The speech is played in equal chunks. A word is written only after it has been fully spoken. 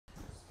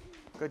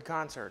Good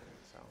concert.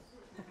 So.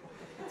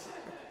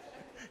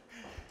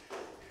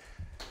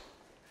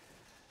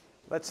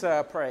 Let's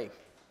pray.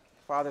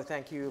 Father,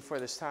 thank you for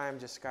this time.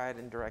 Just guide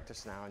and direct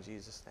us now in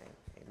Jesus'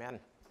 name. Amen.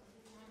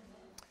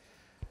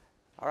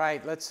 All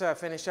right, let's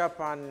finish up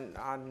on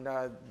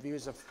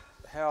views of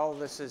hell.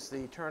 This is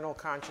the eternal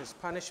conscious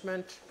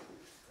punishment.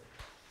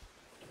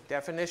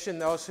 Definition: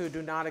 those who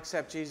do not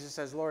accept Jesus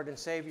as Lord and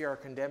Savior are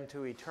condemned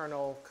to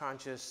eternal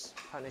conscious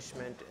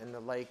punishment in the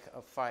lake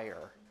of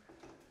fire.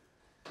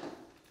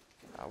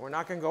 We're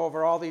not going to go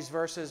over all these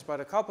verses, but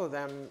a couple of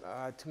them,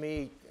 to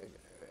me,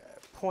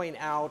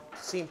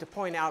 seem to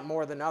point out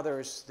more than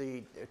others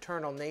the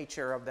eternal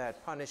nature of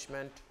that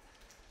punishment.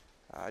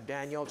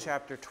 Daniel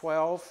chapter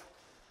 12.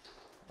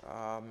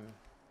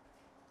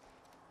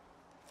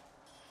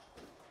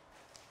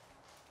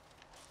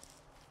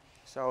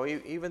 So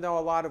even though a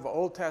lot of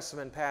Old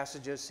Testament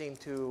passages seem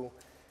to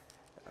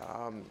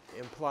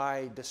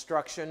imply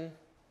destruction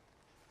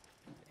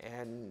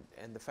and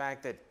the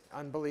fact that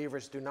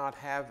unbelievers do not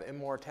have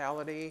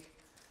immortality,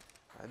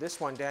 this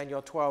one,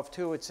 Daniel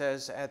 12:2, it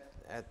says,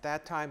 at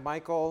that time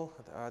Michael,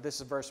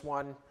 this is verse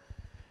 1,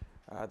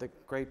 the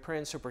great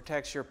prince who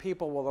protects your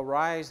people will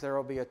arise. There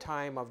will be a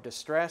time of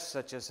distress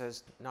such as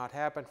has not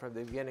happened from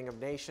the beginning of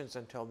nations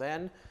until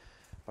then.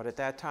 But at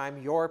that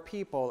time, your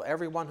people,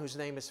 everyone whose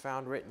name is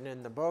found written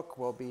in the book,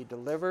 will be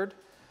delivered.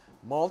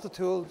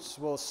 Multitudes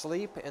will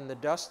sleep, and the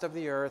dust of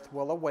the earth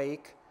will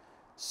awake,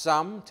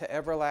 some to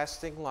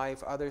everlasting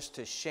life, others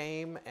to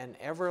shame and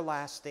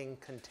everlasting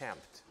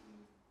contempt.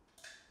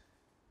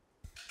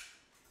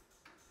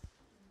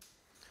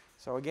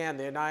 So again,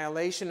 the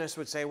annihilationists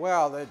would say,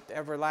 well, the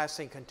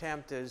everlasting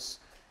contempt is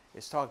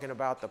talking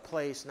about the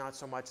place, not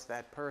so much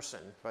that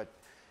person. But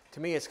to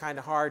me, it's kind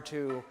of hard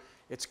to...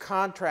 It's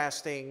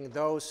contrasting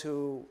those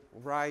who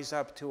rise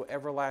up to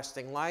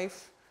everlasting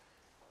life,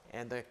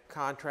 and the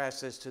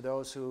contrast is to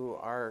those who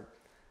are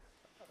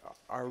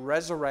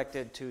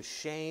resurrected to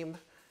shame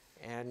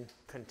and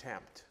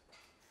contempt.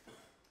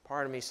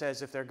 Part of me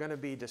says, if they're going to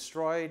be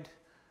destroyed,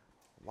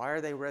 why are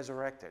they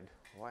resurrected?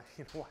 Why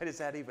does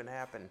that even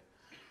happen?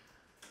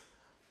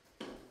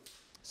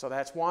 So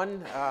that's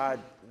one.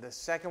 The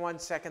second one,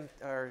 Second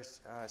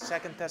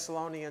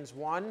Thessalonians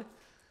 1.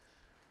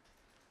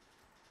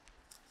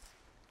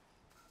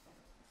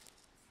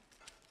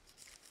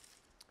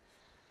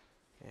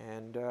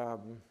 And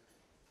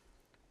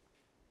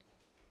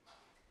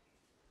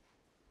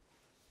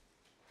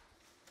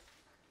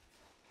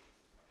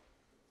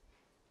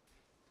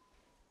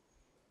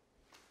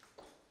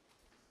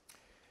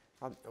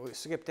we'll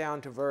skip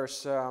down to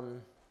verse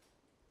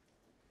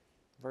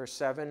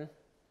 7.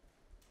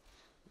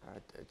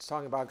 It's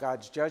talking about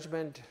God's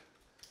judgment.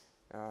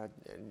 And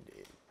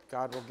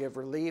God will give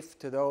relief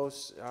to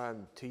those,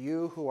 to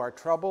you who are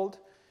troubled,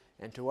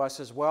 and to us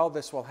as well.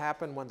 This will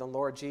happen when the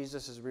Lord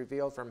Jesus is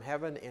revealed from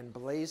heaven in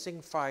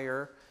blazing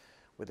fire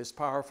with his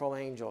powerful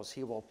angels.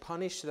 He will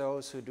punish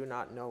those who do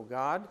not know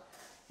God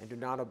and do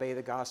not obey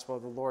the gospel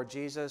of the Lord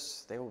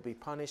Jesus. They will be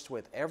punished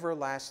with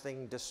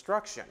everlasting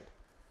destruction.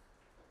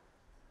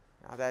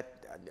 Now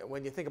that,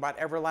 when you think about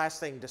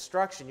everlasting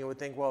destruction, you would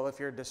think, well, if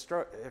you're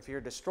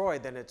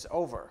destroyed, then it's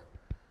over.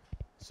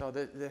 So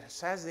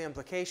this has the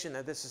implication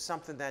that this is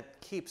something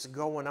that keeps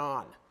going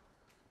on.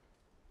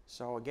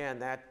 So again,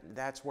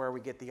 that's where we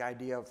get the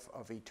idea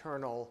of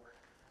eternal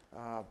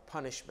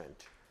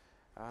punishment.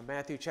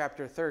 Matthew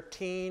chapter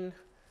 13,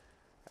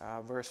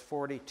 verse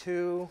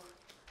 42.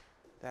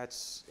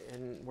 That's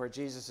where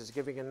Jesus is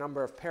giving a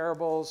number of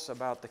parables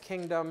about the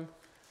kingdom.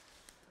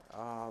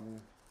 And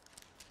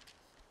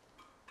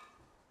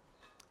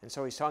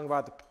so he's talking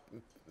about the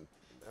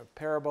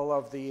parable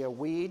of the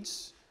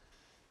weeds.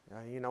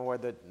 Where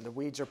the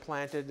weeds are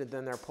planted and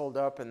then they're pulled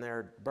up and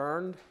they're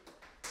burned.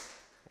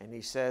 And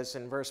he says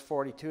in verse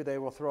 42, they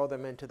will throw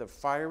them into the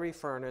fiery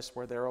furnace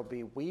where there will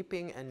be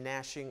weeping and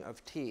gnashing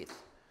of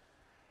teeth.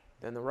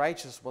 Then the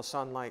righteous will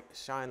shine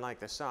like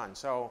the sun.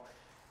 So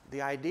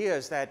the idea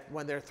is that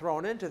when they're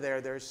thrown into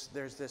there's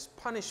this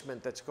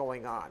punishment that's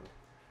going on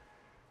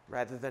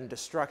rather than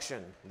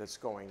destruction that's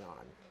going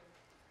on.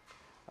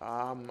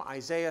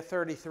 Isaiah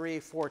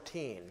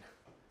 33:14.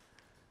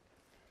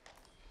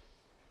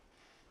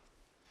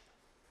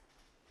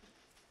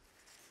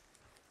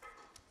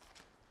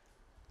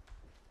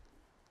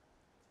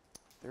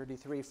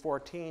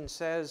 33:14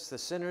 says, the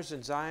sinners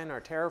in Zion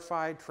are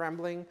terrified,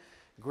 trembling,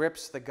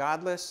 grips the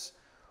godless.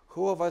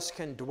 Who of us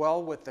can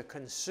dwell with the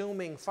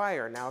consuming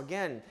fire? Now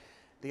again,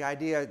 the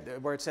idea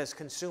where it says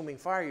consuming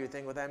fire, you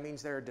think, well, that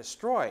means they're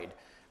destroyed.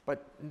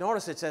 But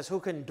notice it says, who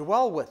can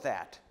dwell with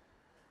that?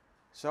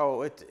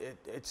 So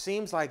it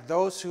seems like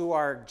those who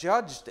are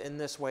judged in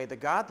this way, the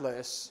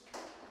godless,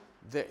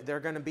 they're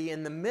going to be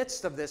in the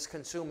midst of this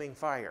consuming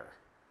fire.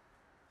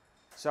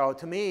 So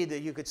to me,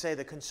 you could say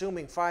the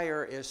consuming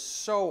fire is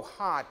so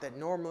hot that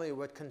normally it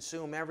would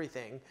consume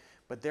everything,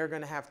 but they're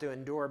going to have to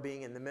endure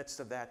being in the midst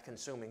of that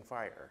consuming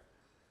fire.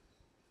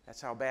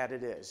 That's how bad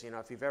it is.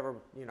 If you've ever,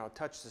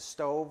 touched the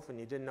stove and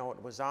you didn't know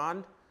it was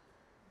on,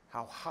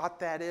 how hot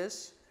that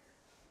is.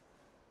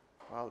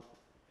 Well,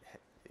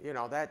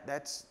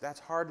 that's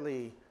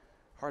hardly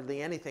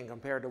anything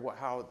compared to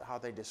how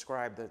they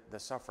describe the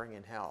suffering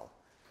in hell.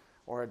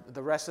 Or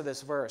the rest of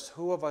this verse,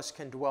 who of us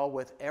can dwell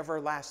with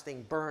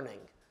everlasting burning?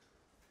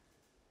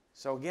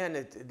 So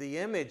again, the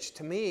image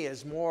to me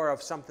is more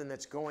of something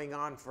that's going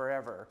on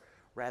forever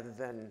rather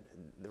than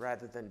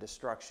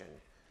destruction.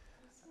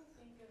 I still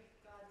think of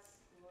God's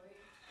glory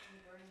in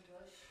the burning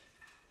bush.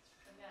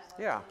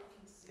 Yeah,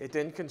 it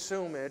didn't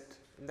consume it.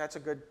 And that's a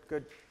good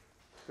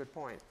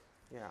point.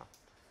 Yeah.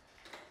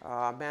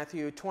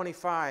 Matthew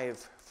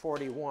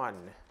 25:41.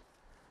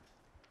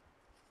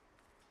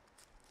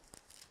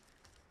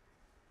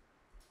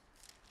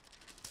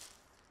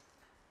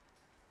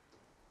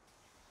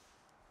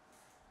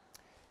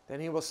 Then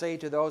he will say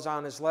to those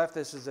on his left,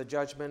 this is the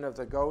judgment of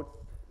the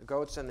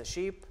goats and the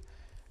sheep.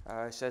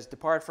 It says,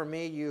 depart from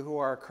me, you who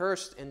are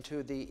cursed,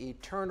 into the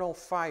eternal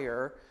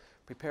fire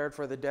prepared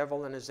for the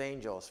devil and his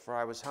angels. For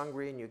I was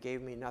hungry, and you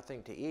gave me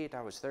nothing to eat.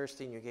 I was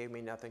thirsty, and you gave me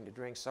nothing to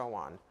drink, so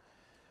on.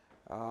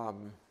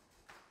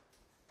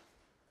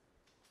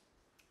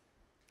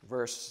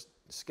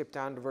 Skip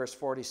down to verse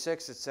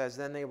 46. It says,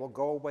 then they will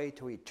go away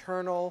to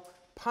eternal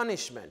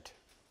punishment,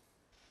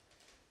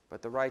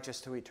 but the righteous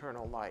to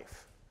eternal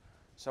life.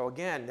 So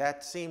again,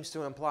 that seems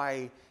to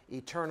imply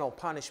eternal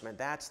punishment.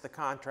 That's the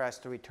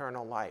contrast to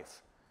eternal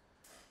life,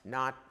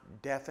 not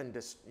death and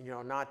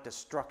not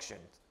destruction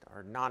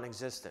or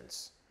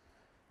non-existence.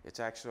 It's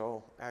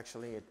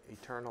actually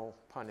eternal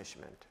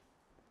punishment.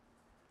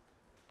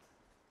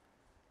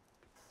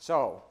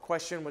 So,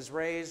 question was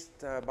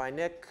raised by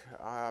Nick.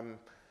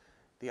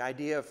 The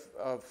idea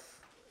of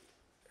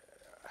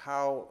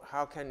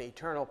how can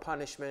eternal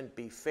punishment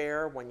be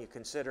fair when you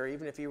consider,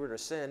 even if you were to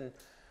sin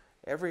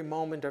every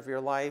moment of your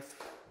life,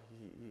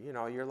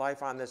 your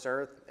life on this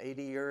earth,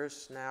 80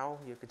 years now,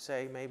 you could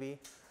say maybe.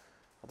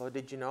 Although,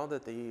 did you know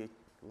that the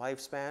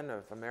lifespan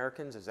of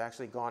Americans has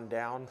actually gone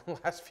down the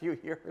last few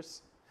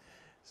years?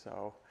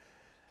 So,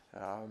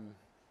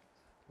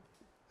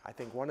 I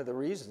think one of the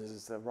reasons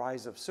is the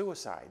rise of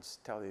suicides,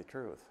 to tell you the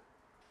truth.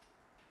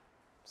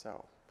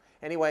 So,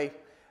 anyway,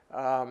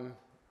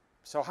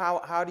 so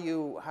how do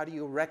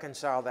you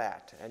reconcile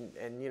that? And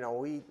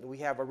we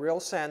have a real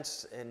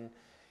sense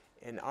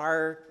in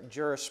our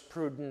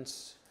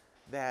jurisprudence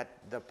that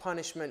the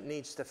punishment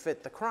needs to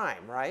fit the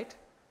crime, right?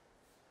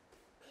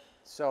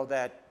 So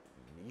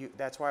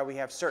that's why we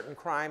have certain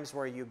crimes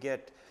where you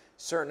get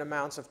certain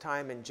amounts of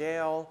time in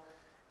jail.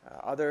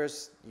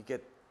 Others,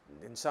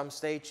 in some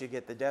states you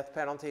get the death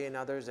penalty, in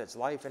others it's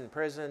life in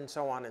prison,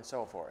 so on and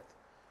so forth.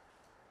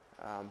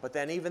 But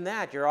then even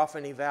that, you're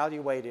often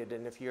evaluated,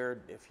 and if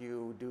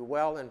you do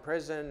well in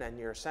prison and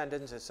your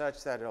sentence is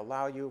such that it'll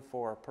allow you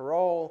for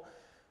parole,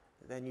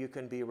 then you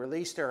can be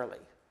released early.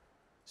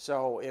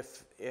 So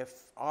if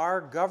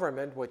our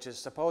government, which is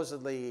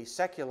supposedly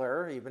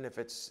secular, even if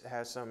it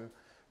has some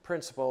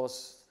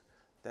principles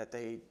that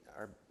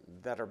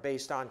are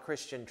based on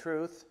Christian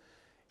truth,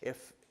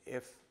 if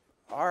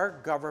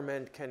our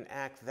government can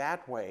act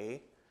that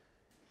way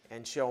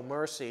and show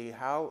mercy,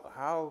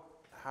 how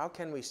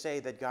can we say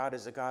that God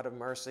is a God of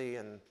mercy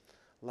and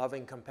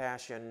loving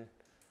compassion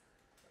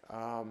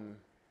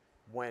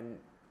when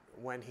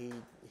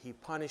he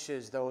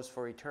punishes those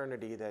for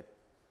eternity that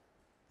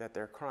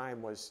their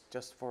crime was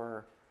just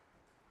for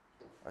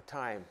a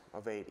time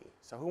of 80?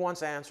 So who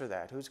wants to answer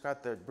that? Who's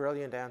got the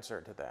brilliant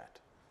answer to that?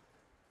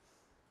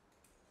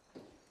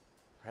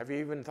 Have you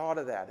even thought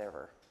of that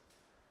ever?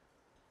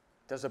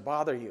 Does it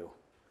bother you?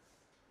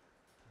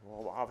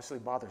 Well, obviously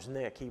it bothers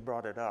Nick. He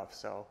brought it up.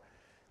 So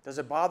does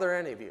it bother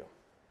any of you?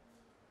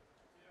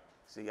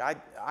 See, I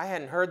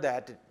hadn't heard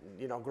that,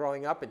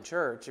 growing up in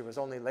church. It was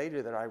only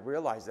later that I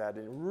realized that,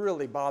 and it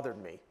really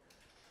bothered me.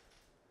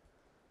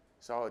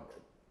 So,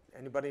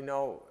 anybody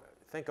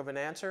think of an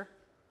answer?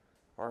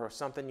 Or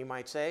something you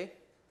might say?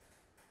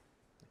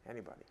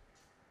 Anybody?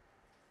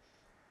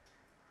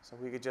 So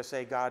we could just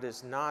say God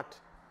is not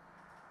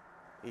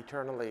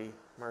eternally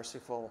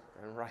merciful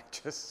and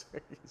righteous.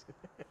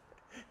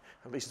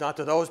 At least not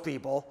to those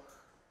people.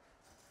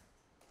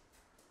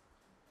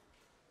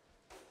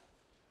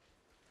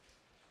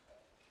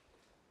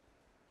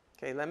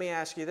 Okay, let me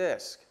ask you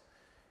this.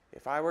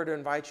 If I were to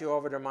invite you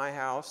over to my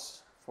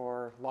house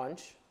for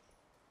lunch,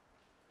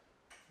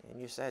 and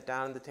you sat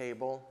down at the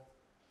table,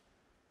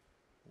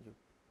 you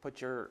put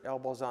your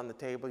elbows on the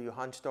table, you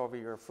hunched over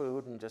your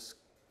food and just,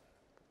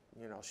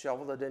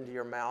 shoveled it into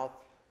your mouth,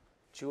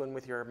 chewing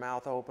with your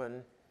mouth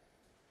open.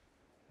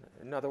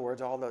 In other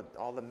words, all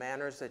the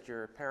manners that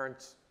your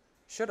parents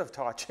should have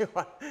taught you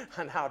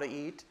on how to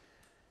eat.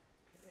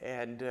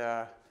 And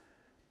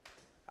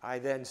I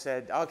then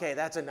said, okay,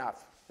 that's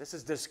enough. This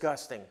is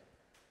disgusting.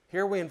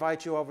 Here we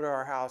invite you over to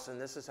our house,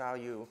 and this is how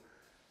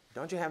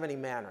don't you have any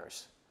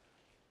manners?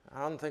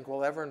 I don't think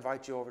we'll ever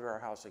invite you over to our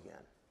house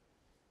again.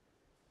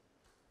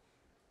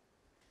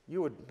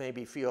 You would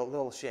maybe feel a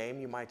little shame.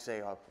 You might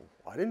say, oh,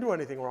 I didn't do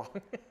anything wrong.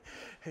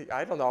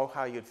 I don't know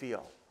how you'd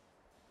feel.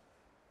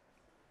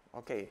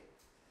 Okay,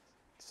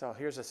 so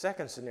here's a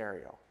second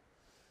scenario.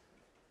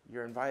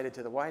 You're invited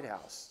to the White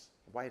House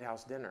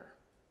dinner.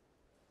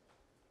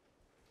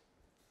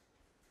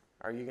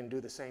 Are you going to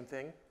do the same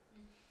thing?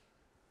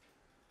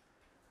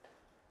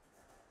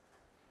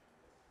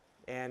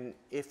 And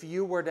if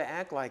you were to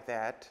act like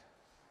that,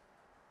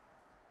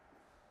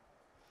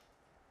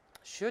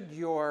 should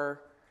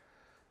your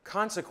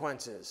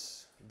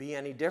consequences be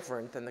any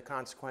different than the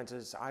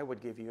consequences I would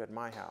give you at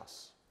my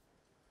house?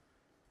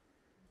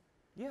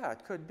 Yeah,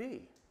 it could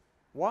be.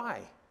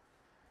 Why?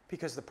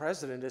 Because the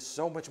president is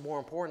so much more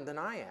important than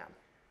I am.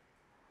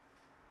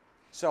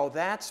 So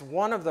that's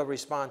one of the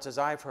responses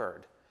I've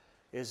heard,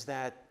 is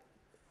that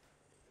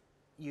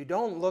you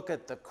don't look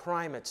at the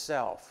crime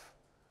itself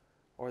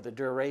or the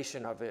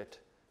duration of it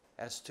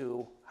as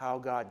to how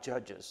God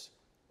judges.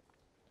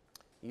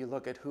 You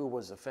look at who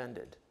was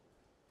offended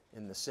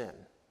in the sin,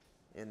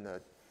 in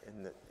the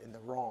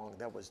wrong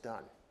that was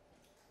done.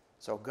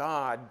 So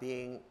God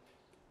being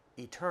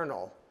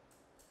eternal,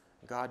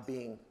 God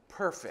being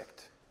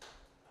perfect,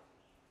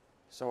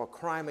 so a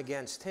crime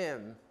against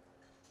him,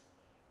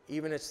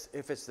 even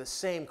if it's the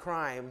same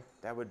crime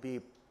that would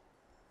be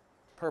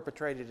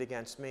perpetrated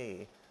against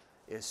me,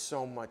 is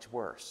so much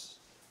worse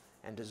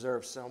and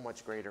deserves so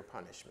much greater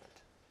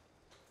punishment.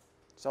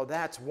 So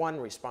that's one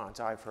response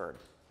I've heard.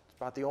 It's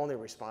about the only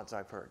response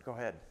I've heard. Go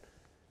ahead.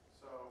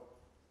 So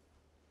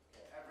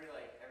every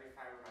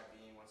fiber of my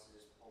being wants to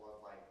just pull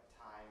up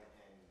time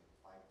and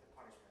the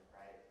punishment,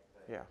 right?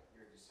 But Yeah.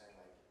 you're just saying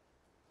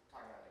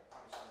talking about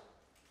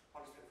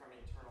punishment from an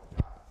eternal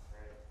God,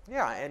 right?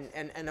 Yeah,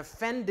 and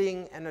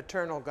offending an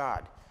eternal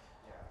God.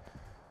 Yeah.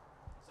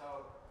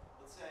 So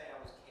let's say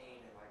I was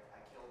Cain and I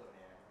killed a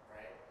man,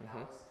 right?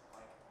 Mhm.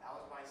 That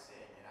was my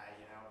sin, and I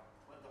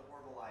lived a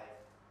horrible life,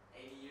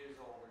 80 years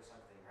old or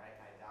something, right?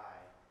 And I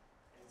die,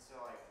 and so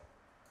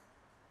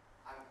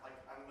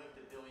I'm lived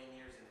a billion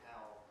years in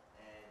hell,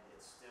 and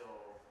it's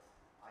still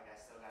I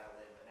still gotta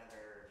live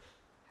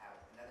have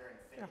another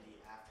infinity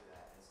after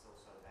that, and it's still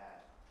so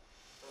bad.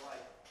 So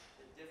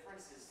the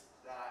difference is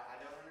that I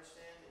don't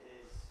understand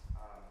is,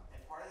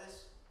 and part of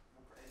this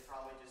is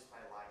probably just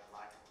my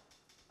lack of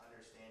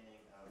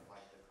understanding of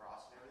the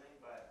cross and everything.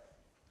 But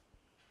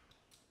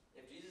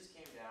if Jesus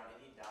came down and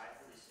he died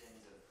for the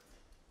sins of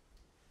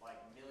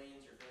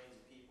millions or billions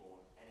of people,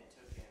 and it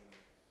took him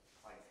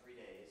 3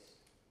 days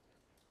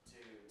to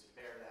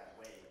bear that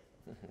weight,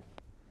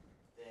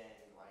 then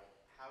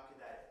how could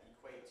that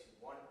equate to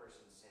one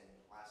person's sin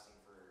lasting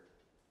for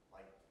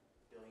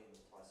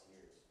billions plus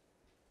years?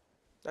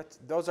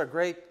 Those are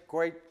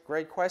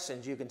great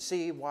questions. You can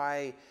see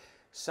why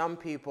some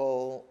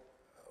people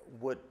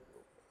would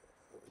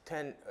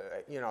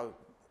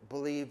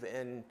believe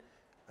in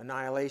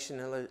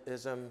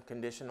annihilationism,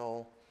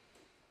 conditional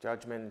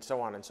judgment, and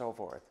so on and so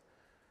forth.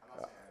 I'm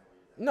not saying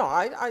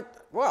I believe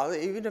that. No, well,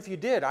 even if you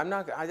did,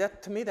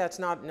 to me, that's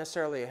not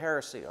necessarily a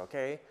heresy,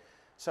 okay?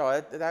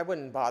 So that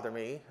wouldn't bother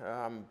me.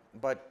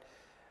 But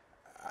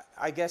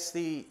I guess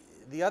the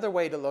other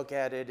way to look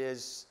at it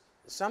is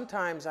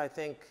sometimes I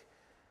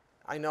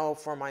know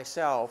for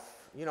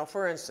myself,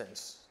 for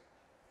instance,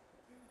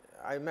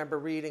 I remember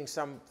reading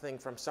something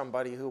from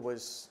somebody who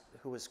was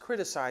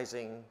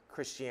criticizing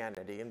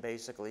Christianity and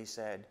basically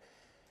said,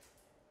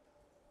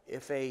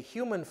 if a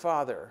human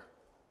father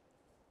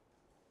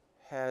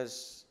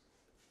has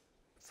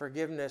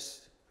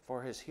forgiveness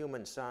for his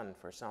human son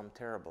for some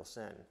terrible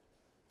sin,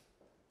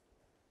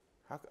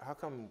 how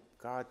come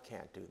God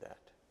can't do that?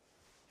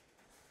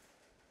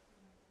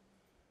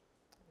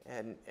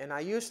 And I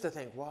used to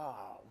think,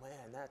 wow,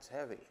 man, that's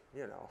heavy,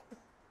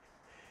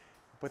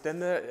 But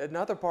then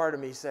another part of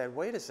me said,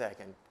 wait a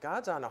second,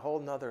 God's on a whole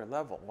nother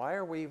level. Why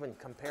are we even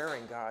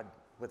comparing God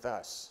with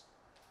us?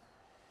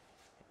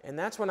 And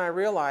that's when I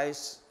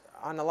realized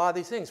on a lot of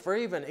these things, for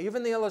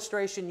even the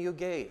illustration you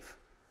gave,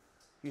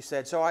 you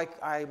said, so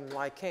I'm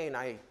like Cain,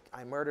 I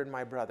murdered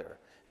my brother.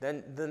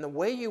 Then the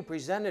way you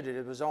presented it,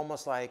 it was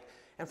almost like,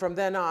 and from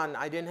then on,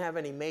 I didn't have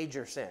any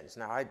major sins.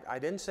 Now, I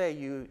didn't say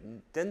you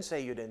didn't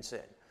sin,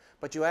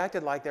 but you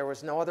acted like there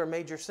was no other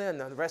major sin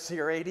the rest of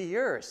your 80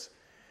 years.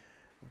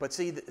 But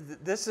see,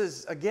 this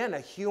is, again, a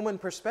human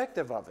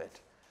perspective of it.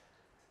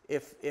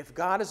 If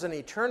God is an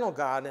eternal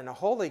God and a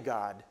holy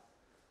God,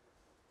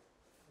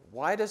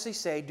 why does he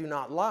say, do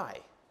not lie?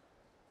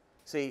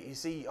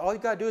 See, all you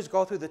got to do is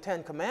go through the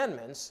 10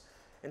 Commandments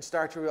and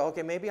start to realize,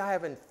 okay, maybe I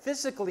haven't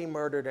physically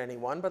murdered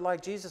anyone, but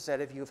like Jesus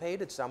said, if you've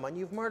hated someone,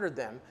 you've murdered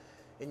them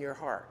in your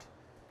heart.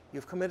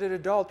 You've committed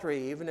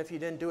adultery, even if you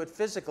didn't do it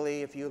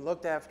physically, if you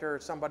looked after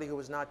somebody who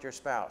was not your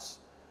spouse.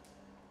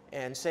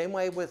 And same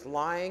way with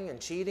lying and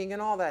cheating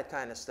and all that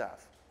kind of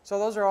stuff. So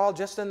those are all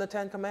just in the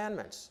 10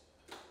 Commandments.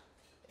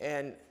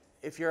 And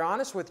if you're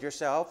honest with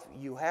yourself,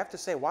 you have to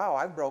say, wow,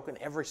 I've broken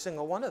every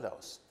single one of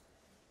those.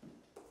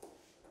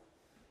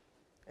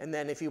 And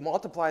then if you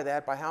multiply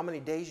that by how many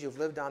days you've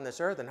lived on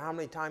this earth and how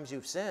many times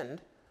you've sinned,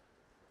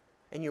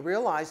 and you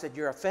realize that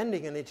you're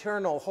offending an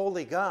eternal,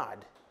 holy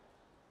God,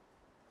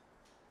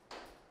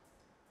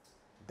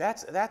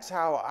 that's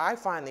how I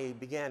finally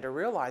began to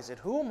realize it.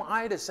 Who am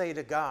I to say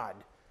to God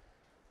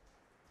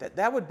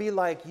that would be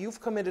like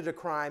you've committed a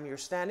crime, you're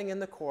standing in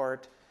the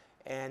court,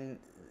 and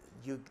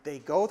they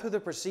go through the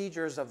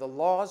procedures of the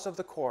laws of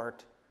the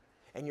court,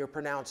 and you're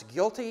pronounced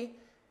guilty,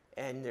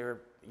 and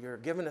you're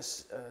given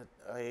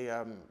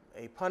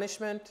a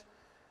punishment,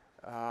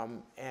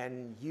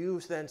 and you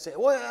then say,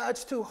 well,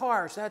 that's too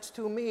harsh, that's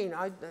too mean.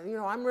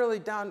 I'm really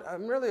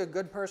a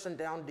good person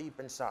down deep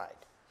inside.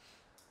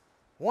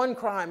 One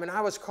crime and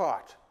I was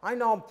caught. I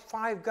know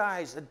 5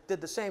 guys that did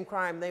the same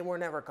crime, they were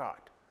never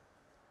caught.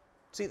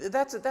 See,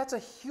 that's a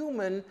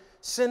human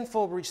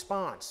sinful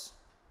response,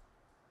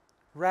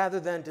 rather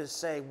than to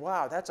say,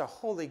 wow, that's a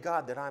holy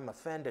God that I'm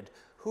offended.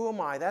 Who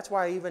am I? That's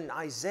why even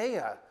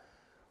Isaiah,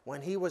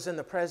 when he was in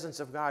the presence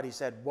of God, he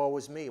said, woe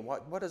is me.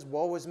 What does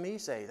woe is me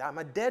say? I'm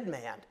a dead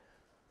man.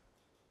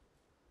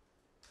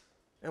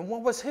 And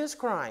what was his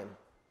crime?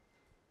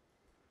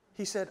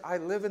 He said, I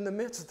live in the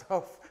midst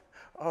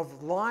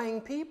of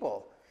lying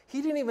people.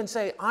 He didn't even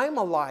say, I'm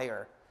a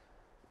liar.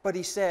 But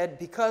he said,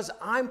 because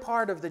I'm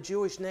part of the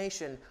Jewish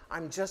nation,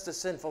 I'm just as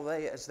sinful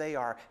as they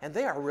are. And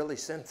they are really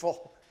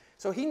sinful.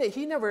 So he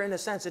never, in a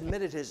sense,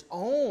 admitted his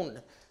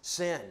own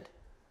sin.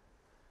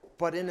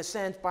 But in a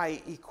sense, by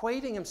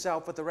equating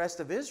himself with the rest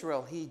of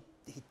Israel, he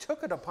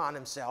took it upon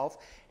himself.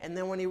 And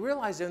then when he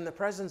realized in the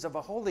presence of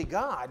a holy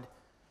God,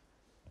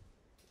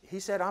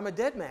 he said, I'm a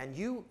dead man.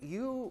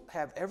 You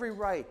have every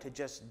right to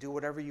just do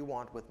whatever you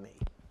want with me.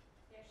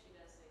 He actually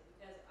does say,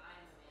 because I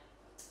am a man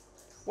of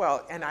lawlessness.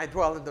 Well, and I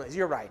dwell in the...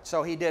 You're right.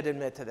 So he did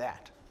admit to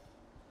that.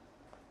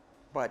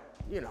 But,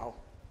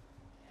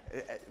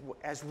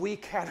 as we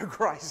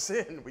categorize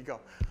sin, we go,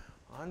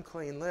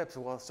 unclean lips.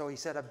 Well, so he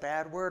said a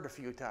bad word a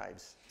few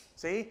times.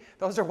 See?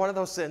 Those are one of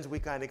those sins we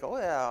kind of go,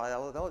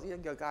 well,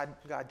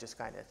 God just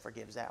kind of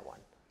forgives that one.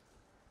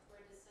 We're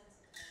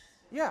desensitized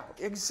to it. Yeah,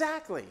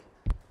 exactly.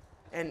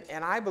 And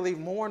I believe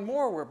more and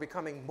more we're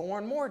becoming more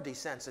and more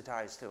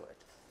desensitized to it.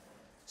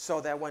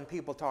 So that when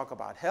people talk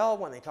about hell,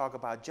 when they talk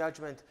about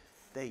judgment,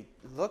 they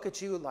look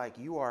at you like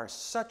you are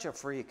such a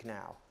freak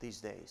now these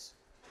days.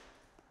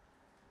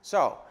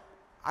 So,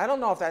 I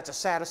don't know if that's a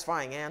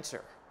satisfying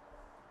answer.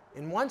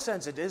 In one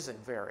sense, it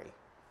isn't very.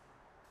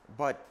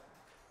 But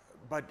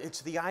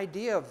it's the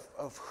idea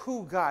of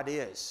who God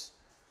is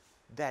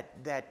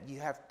that you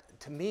have,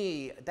 to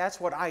me,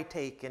 that's what I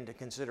take into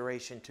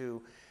consideration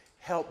to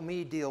help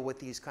me deal with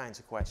these kinds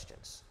of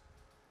questions.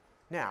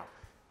 Now,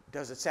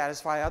 does it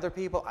satisfy other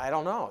people? I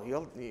don't know.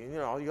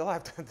 You'll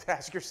have to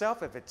ask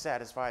yourself if it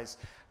satisfies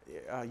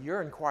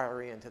your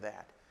inquiry into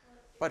that.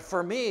 But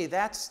for me,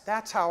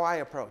 that's how I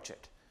approach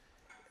it.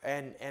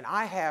 And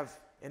I have,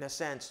 in a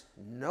sense,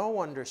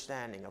 no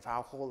understanding of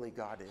how holy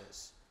God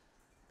is,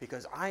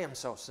 because I am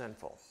so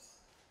sinful.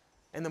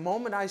 And the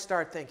moment I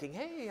start thinking,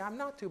 hey, I'm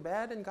not too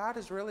bad, and God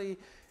is really,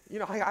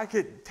 I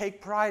could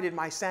take pride in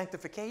my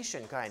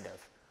sanctification, kind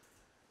of.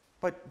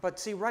 But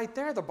see, right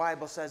there, the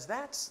Bible says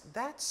that's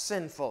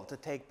sinful to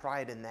take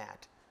pride in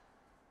that.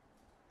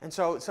 And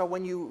so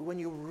when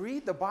you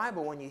read the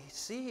Bible, when you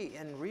see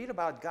and read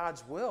about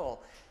God's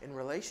will in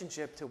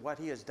relationship to what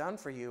He has done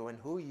for you and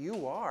who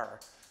you are,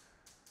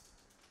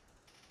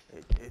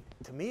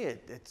 to me,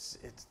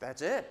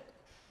 that's it.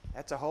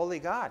 That's a holy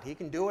God. He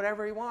can do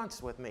whatever He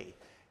wants with me.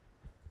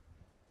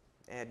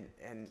 And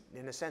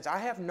in a sense, I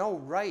have no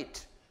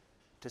right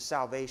to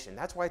salvation.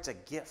 That's why it's a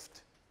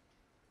gift.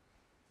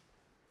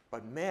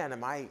 But man,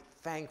 am I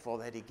thankful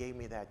that He gave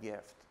me that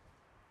gift.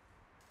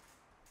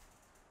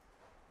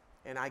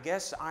 And I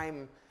guess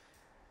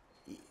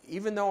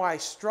even though I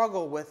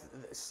struggle with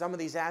some of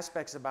these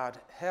aspects about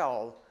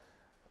hell,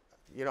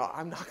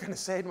 I'm not going to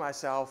say to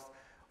myself,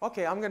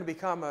 okay, I'm going to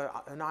become an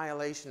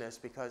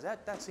annihilationist, because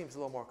that seems a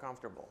little more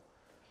comfortable.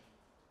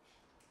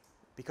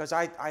 Because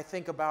I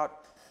think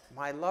about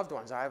my loved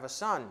ones. I have a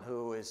son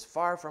who is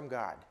far from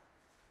God.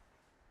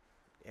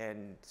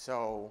 And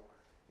so,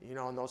 in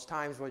those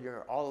times when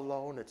you're all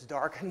alone, it's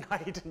dark at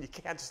night and you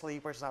can't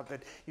sleep or something,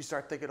 you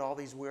start thinking all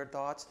these weird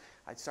thoughts.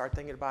 I'd start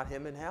thinking about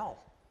him in hell.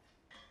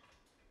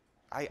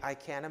 I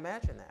can't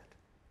imagine that.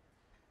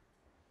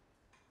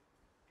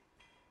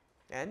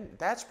 And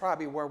that's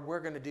probably where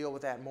we're going to deal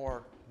with that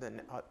more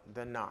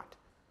than not.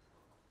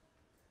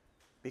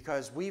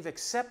 Because we've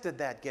accepted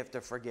that gift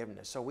of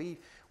forgiveness. So we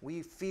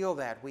feel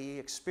that, we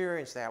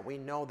experience that, we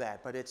know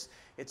that. But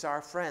it's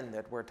our friend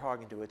that we're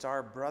talking to. It's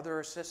our brother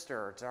or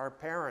sister. It's our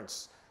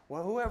parents.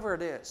 Well, whoever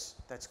it is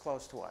that's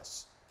close to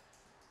us.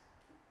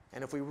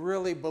 And if we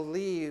really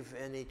believe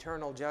in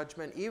eternal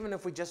judgment, even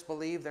if we just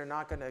believe they're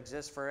not going to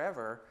exist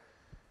forever,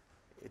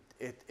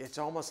 it's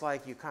almost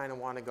like you kind of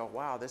want to go,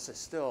 wow, this is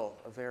still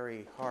a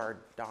very hard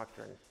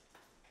doctrine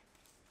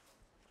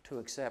to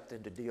accept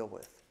and to deal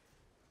with.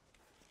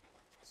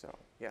 So,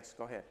 yes,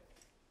 go ahead.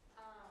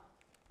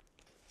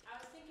 I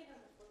was thinking of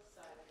the flip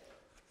side of it,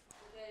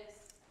 because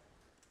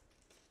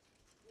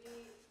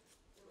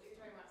what you're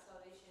talking about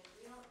salvation,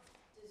 we don't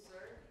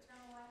deserve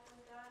eternal life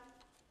with God.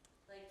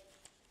 Like,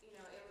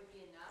 it would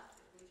be enough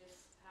if we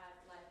just had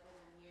life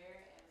within here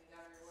and we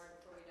got a reward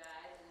before we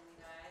died, and then we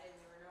died and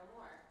we were no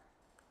more.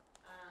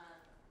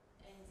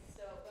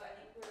 But I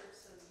think we're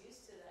so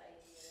used to the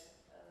idea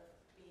of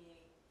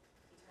being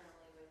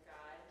eternally with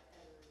God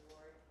as a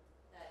reward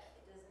that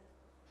it doesn't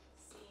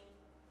seem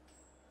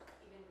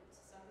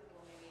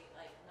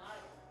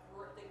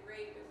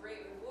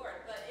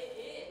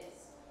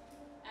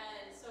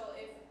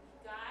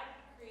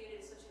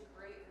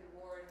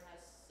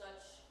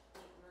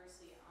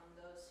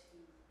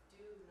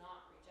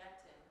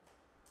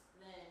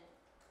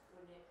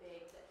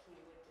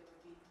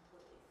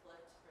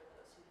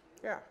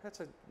Yeah,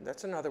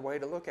 that's another way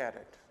to look at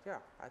it. Yeah,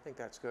 I think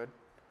that's good.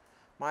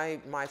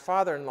 My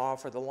father-in-law,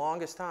 for the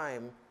longest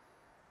time,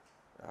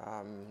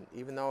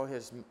 even though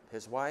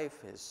his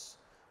wife, his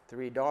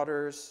 3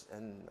 daughters,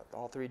 and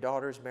all 3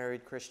 daughters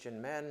married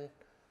Christian men,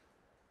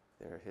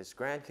 his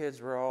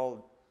grandkids were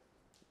all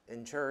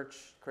in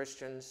church,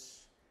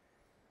 Christians.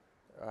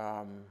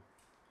 In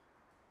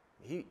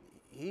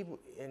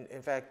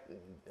fact,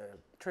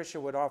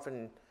 Tricia would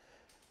often,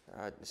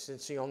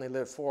 since she only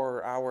lived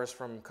 4 hours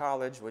from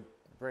college, would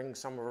bring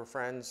some of her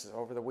friends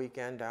over the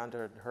weekend down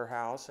to her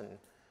house, and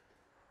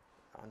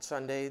on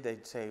Sunday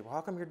they'd say, well,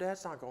 how come your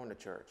dad's not going to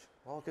church?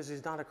 Well, because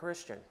he's not a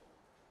Christian.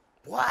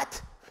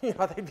 What? You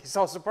know, they'd be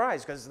so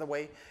surprised because of the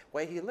way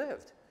he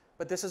lived.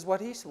 But this is what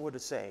he would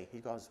say. He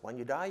goes, when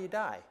you die, you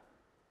die.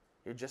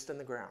 You're just in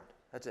the ground.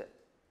 That's it.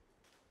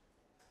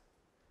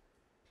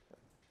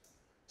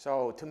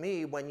 So to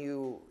me,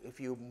 if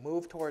you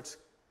move towards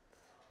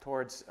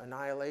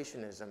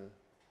annihilationism,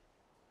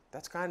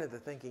 that's kind of the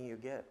thinking you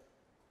get.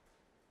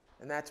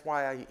 And that's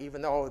why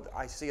even though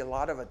I see a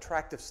lot of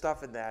attractive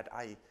stuff in that,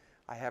 I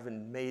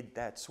haven't made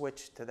that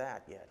switch to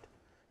that yet.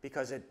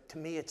 Because to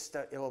me,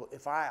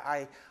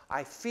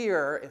 I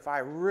fear if I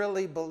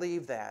really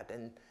believe that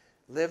and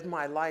lived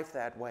my life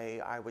that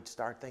way, I would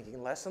start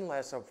thinking less and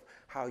less of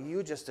how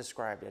you just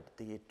described it,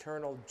 the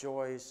eternal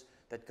joys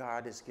that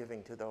God is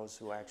giving to those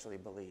who actually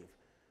believe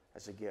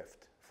as a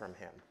gift from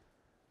Him.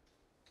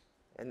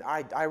 And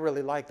I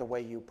really like the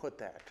way you put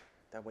that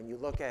when you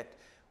look at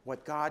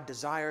what God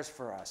desires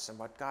for us and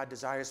what God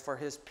desires for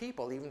His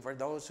people, even for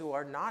those who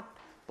are not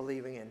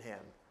believing in Him.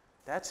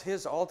 That's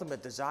His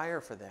ultimate desire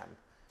for them.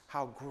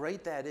 How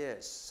great that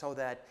is, so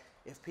that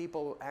if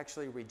people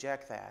actually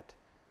reject that,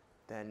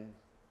 then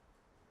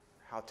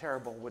how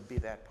terrible would be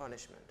that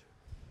punishment.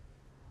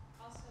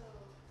 Also,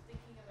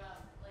 thinking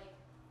about, like,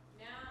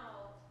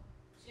 now,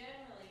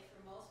 generally,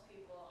 for most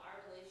people, our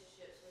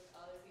relationships with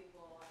other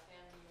people, our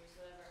family members,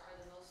 whatever, are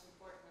the most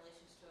important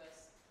relations to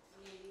us.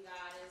 Maybe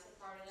God is a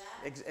part of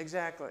that.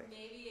 Exactly.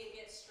 Maybe it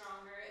gets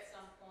stronger at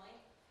some point,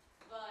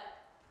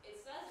 but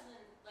it says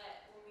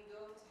that when we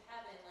go to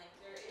heaven, like,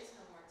 there is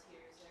no more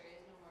tears, there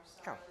is no more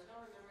sorrow, there's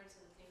no remembrance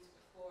of the things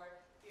before.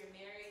 If you're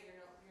married, you're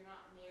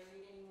not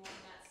married anymore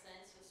in that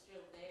sense, you're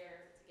still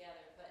there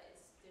together, but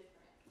it's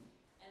different.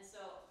 And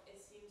so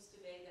it seems to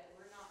be that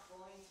we're not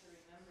going to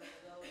remember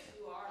those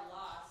who are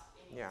lost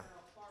in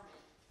eternal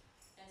torment.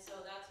 And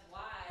so that's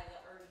why the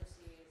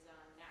urgency is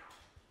on now.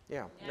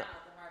 Yeah. Now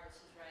the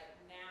harvest is ripe.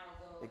 Now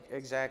go.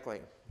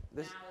 Exactly.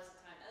 Now is the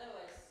time.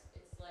 Otherwise,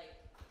 it's like,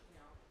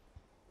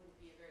 wouldn't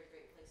be a very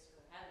great place to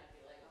go to heaven and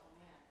be like, oh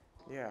man,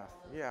 all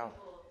those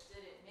people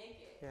didn't make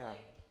it. Yeah.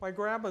 Like, my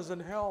grandma's in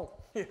hell.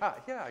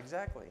 Yeah,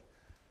 exactly.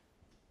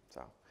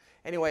 So,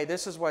 anyway,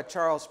 this is what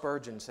Charles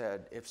Spurgeon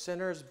said. If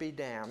sinners be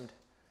damned,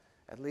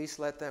 at least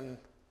let them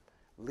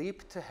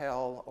leap to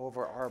hell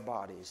over our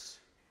bodies.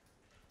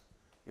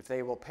 If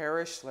they will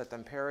perish, let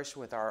them perish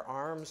with our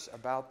arms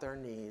about their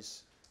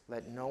knees.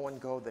 Let no one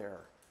go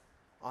there,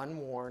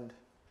 unwarned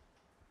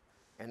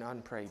and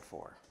unprayed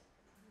for.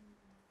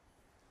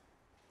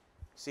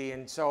 See,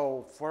 and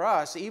so for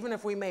us, even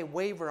if we may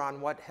waver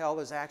on what hell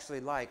is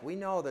actually like, we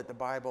know that the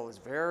Bible is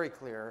very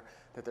clear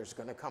that there's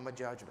going to come a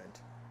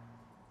judgment.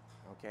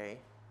 Okay?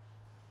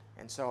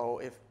 And so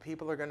if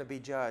people are going to be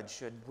judged,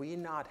 should we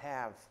not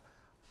have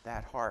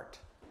that heart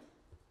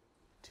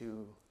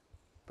to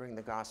bring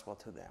the gospel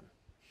to them?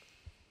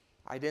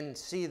 I didn't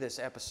see this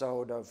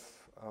episode of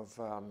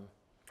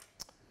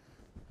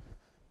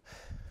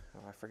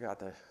I forgot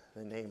the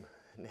name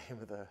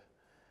of the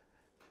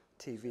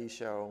TV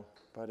show,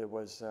 but it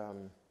was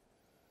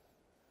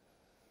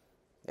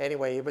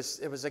anyway. It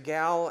was a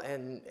gal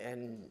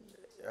and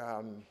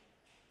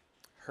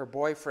her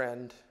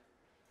boyfriend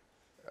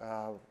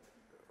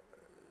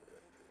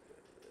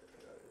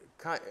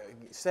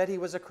said he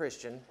was a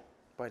Christian,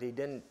 but he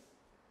didn't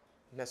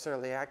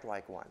necessarily act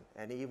like one,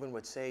 and he even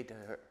would say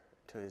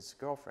to his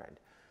girlfriend,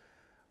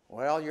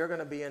 "Well, you're going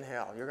to be in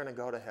hell. You're going to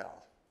go to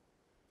hell."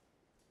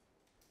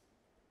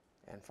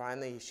 And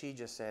finally, she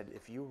just said,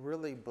 if you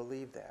really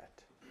believe that,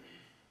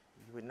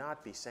 you would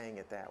not be saying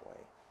it that way.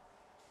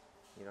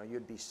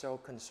 You'd be so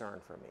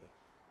concerned for me.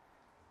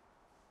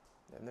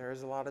 And there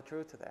is a lot of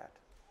truth to that.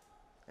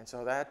 And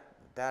so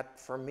that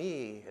for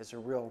me is a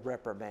real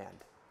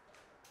reprimand.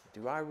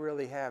 Do I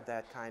really have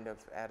that kind of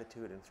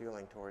attitude and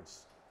feeling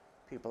towards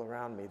people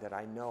around me that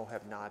I know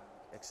have not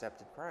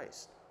accepted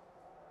Christ?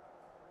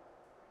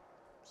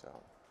 So.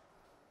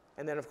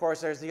 And then, of course,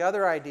 there's the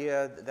other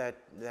idea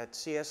that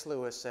C.S.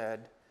 Lewis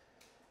said,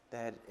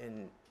 that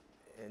in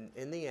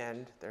the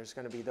end, there's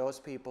going to be those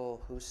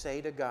people who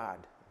say to God,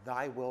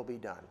 thy will be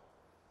done.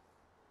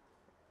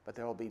 But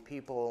there will be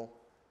people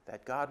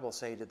that God will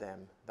say to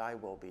them, thy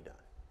will be done.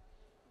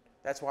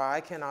 That's why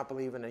I cannot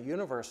believe in a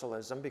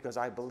universalism, because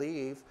I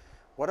believe,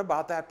 what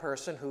about that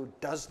person who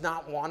does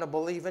not want to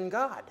believe in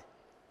God?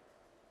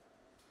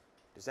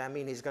 Does that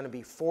mean he's going to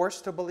be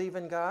forced to believe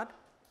in God?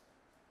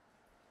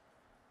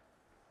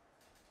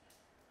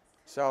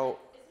 So,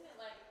 isn't it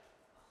like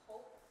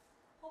hope?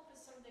 Hope is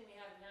something we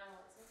have now.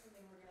 It's not something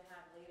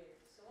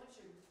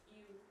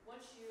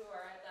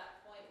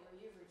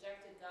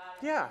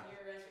Yeah.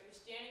 You're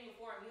standing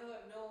before him. You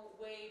have no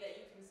way that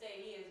you can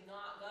say he is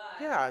not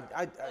God. Yeah,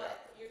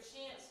 but your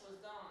chance was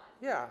gone.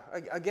 yeah.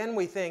 Again,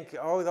 we think,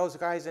 oh, those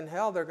guys in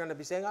hell, they're going to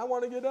be saying, I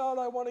want to get out,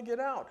 I want to get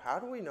out. How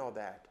do we know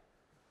that?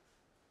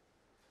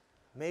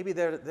 Maybe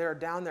they're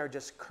down there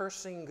just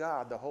cursing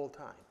God the whole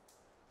time.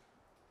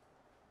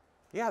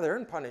 Yeah, they're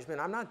in punishment.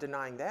 I'm not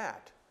denying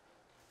that.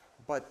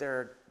 But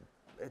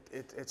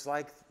it's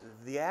like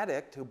the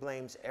addict who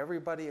blames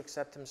everybody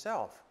except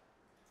himself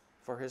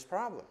for his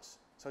problems.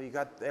 So you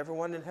got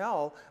everyone in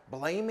hell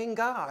blaming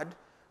God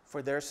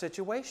for their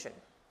situation.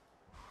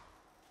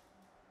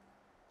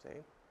 See?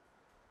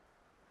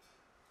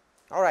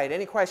 All right,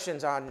 any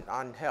questions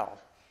on hell?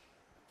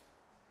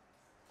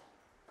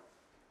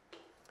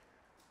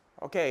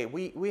 Okay,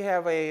 we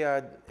have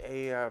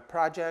a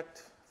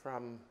project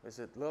from, is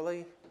it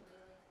Lily?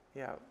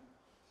 Yeah.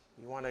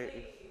 You want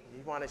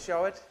to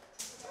show it?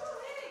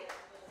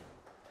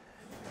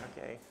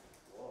 Okay.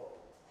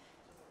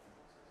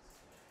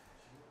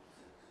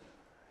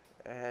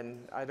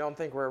 And I don't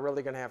think we're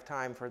really going to have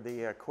time for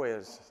the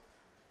quiz.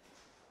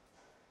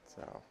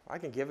 So I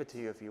can give it to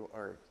you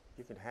or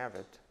you can have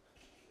it,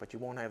 but you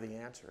won't have the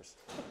answers.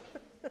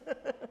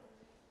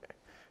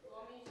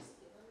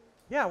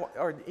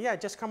 Yeah,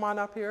 just come on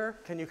up here.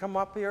 Can you come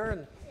up here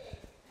and?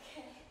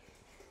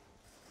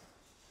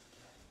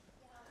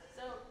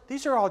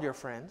 These are all your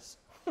friends.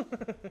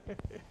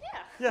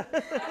 Yeah.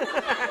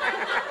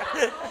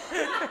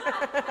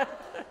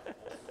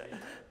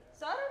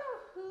 So I don't know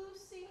who's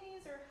seen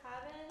these or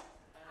haven't.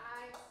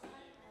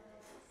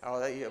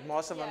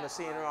 Most of them have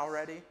seen it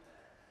already?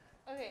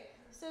 Okay,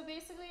 so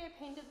basically I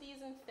painted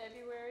these in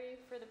February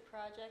for the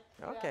project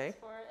you Okay. asked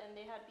for, and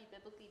they had to be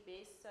biblically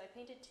based. So I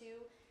painted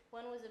two.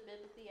 One was a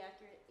biblically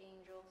accurate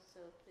angel, so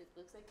it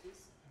looks like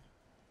this.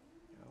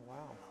 Oh,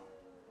 wow.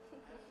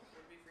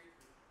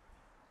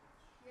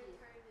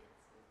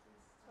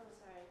 Oh,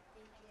 sorry.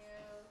 Thank you.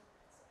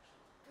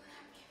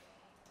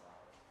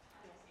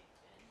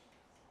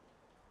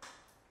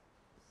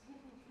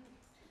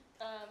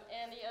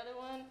 And the other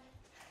one,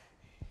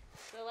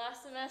 the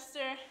last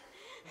semester,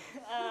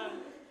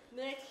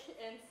 Nick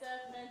and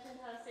Seth mentioned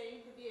how Satan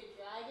could be a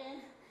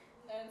dragon,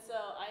 and so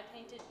I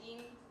painted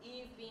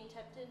Eve being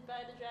tempted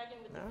by the dragon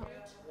with the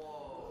fruit.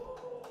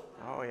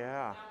 Oh,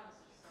 yeah.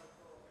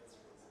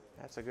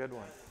 That's a good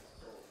one.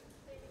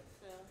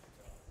 So,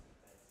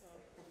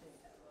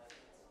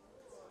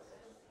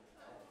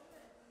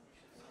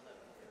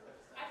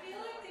 I feel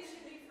like they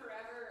should be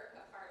forever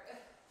apart.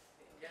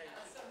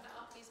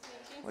 Somehow. these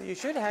paintings. Well, you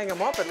should hang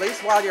them up at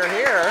least while you're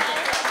here.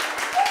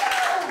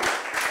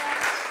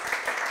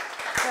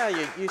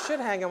 Yeah, you should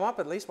hang them up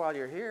at least while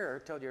you're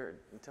here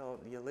until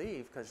you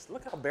leave, because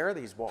look how bare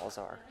these walls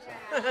are.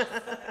 Hanging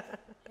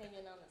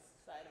on the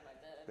side of my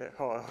bed.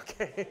 Oh,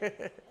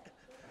 okay.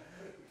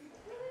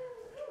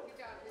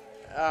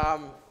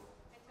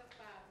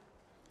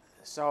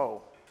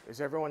 So, is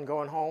everyone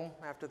going home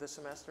after the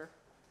semester?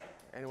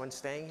 Anyone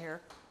staying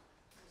here?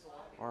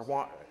 Or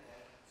want? Like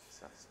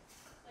 9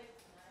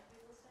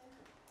 people staying?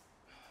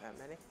 That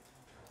many?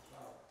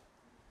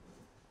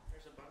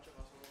 There's a bunch of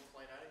us on one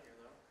flight out of here,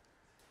 though.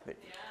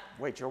 Yeah.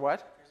 Wait, you're what?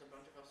 There's a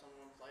bunch of us on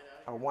one flight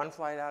out of Oh, here. one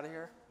flight out of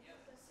here? Yep,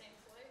 the same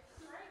flight.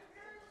 Right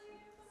early in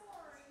the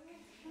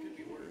morning. Could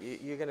be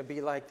worse. You're going to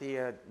be like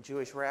the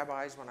Jewish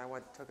rabbis when I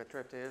took a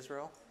trip to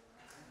Israel?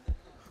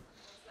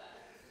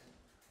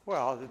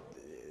 Well,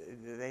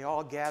 they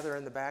all gather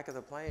in the back of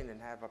the plane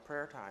and have a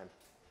prayer time.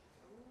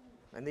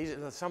 And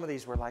some of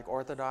these were like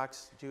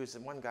Orthodox Jews.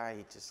 And one guy,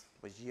 he just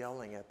was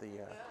yelling at the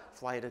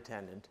flight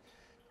attendant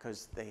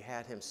because they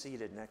had him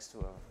seated next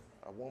to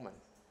a woman.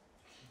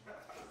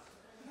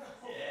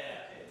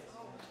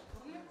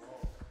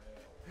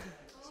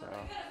 So,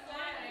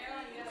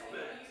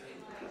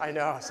 I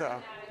know,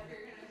 so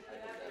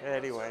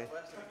anyway.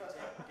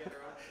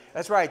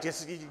 That's right.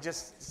 Just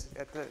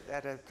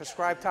at a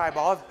prescribed time,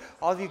 all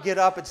of you get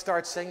up and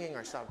start singing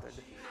or something.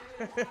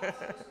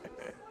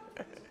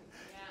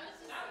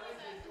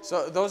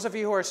 So those of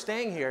you who are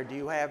staying here, do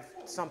you have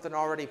something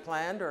already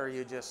planned, or are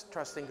you just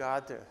trusting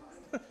God to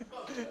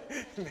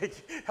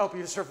help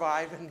you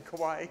survive in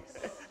Kauai?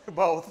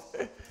 Both.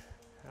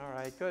 All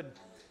right. Good.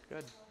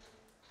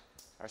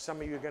 Are some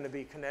of you going to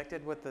be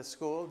connected with the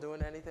school,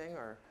 doing anything,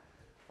 or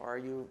are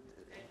you?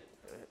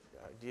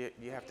 Do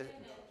you have to?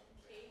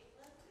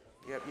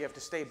 You have to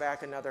stay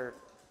back another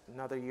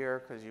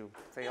year because you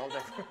failed?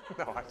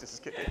 No, I'm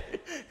just kidding.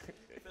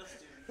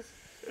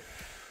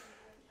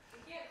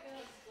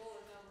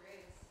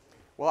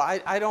 Well,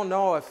 I don't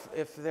know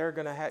if they're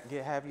going to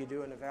have you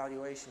do an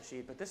evaluation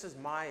sheet, but this is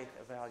my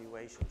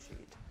evaluation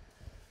sheet.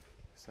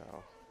 So.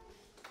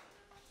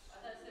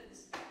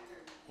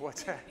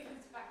 What's that?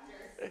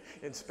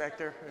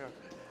 Inspector. Yeah.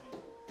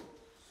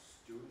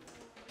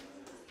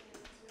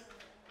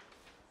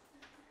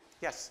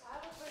 Yes. I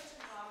have a question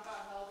not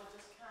about hell, but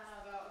just kind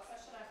of about a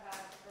question I've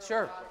had for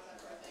Sure. a lot of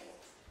different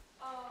things.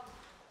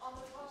 On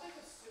the topic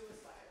of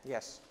suicide,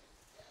 Yes.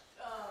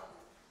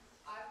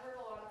 I've heard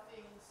a lot of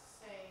things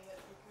saying that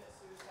if you commit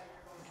suicide,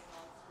 you're going to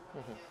hell, so you're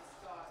going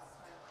against God's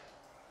timeline.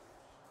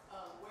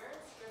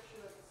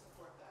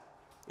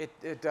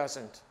 It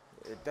doesn't.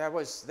 That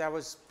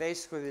was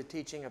basically the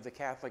teaching of the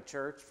Catholic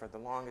Church for the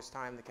longest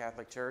time, the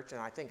Catholic Church, and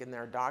I think in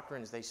their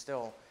doctrines they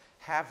still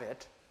have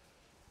it.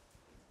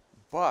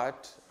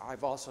 But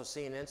I've also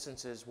seen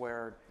instances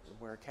where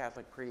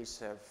Catholic priests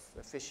have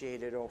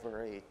officiated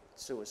over a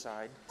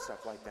suicide,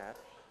 stuff like that.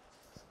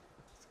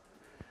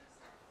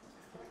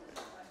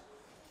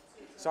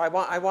 So I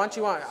want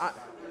you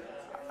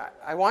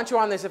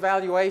on this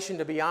evaluation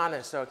to be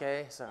honest,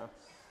 okay? So.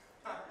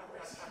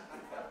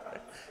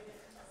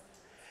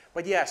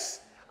 But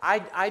yes,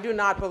 I do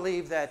not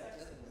believe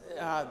that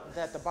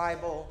the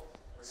Bible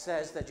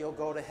says that you'll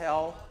go to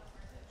hell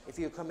if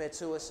you commit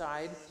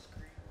suicide.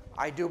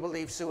 I do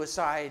believe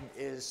suicide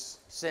is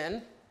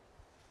sin,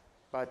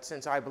 but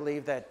since I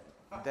believe that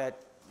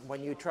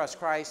when you trust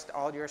Christ,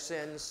 all your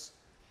sins,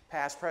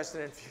 past,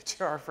 present, and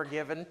future, are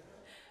forgiven.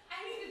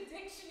 I need a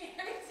dictionary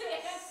to answer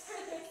this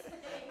thing.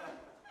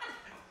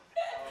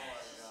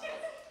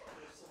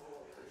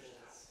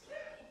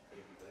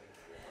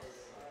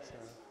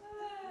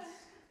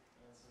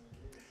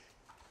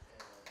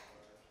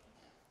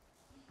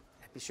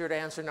 Be sure to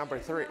answer number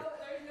 3. There's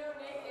no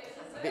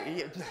negatives, is there?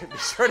 Be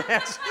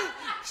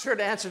sure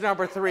to answer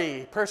number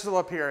 3. Personal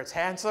appearance: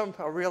 handsome,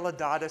 a real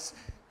Adonis.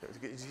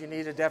 You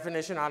need a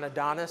definition on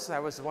Adonis.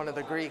 That was one of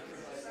the Greek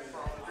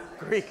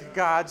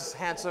gods.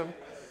 Handsome,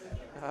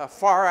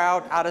 far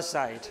out of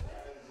sight.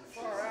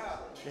 Far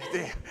out.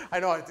 I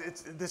know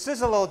this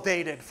is a little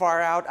dated.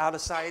 Far out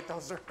of sight.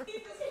 Those are.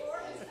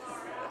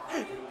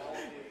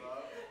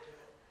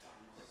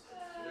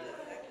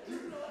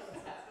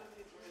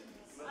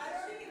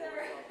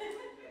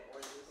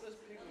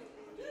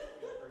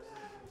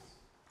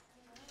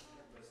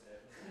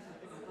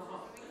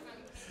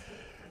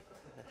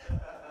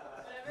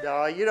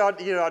 No, you don't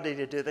need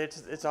to do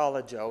that. It's all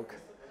a joke.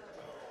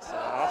 So,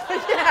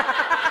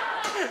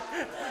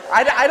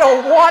 I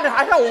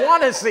don't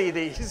want to see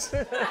these.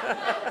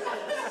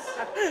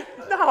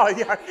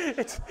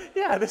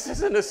 No, this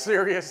isn't a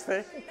serious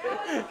thing.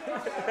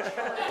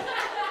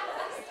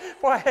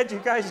 Well, I had you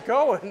guys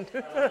going.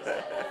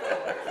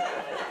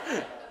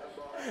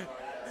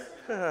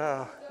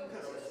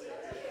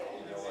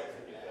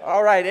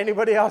 All right.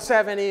 Anybody else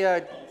have any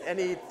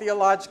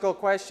theological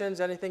questions?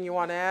 Anything you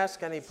want to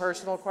ask? Any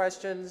personal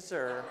questions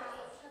or?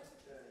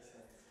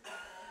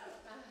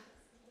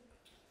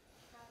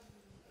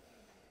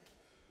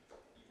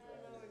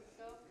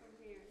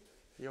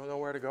 You don't know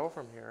where to go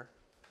from here.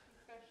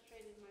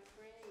 Frustrated my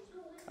brain.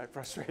 I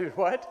frustrated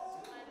what?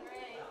 My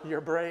brain. Your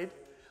brain?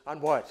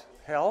 On what?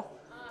 Hell?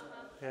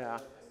 Yeah.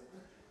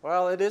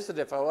 Well, it is a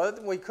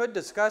difficult. We could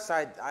discuss.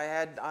 I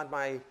had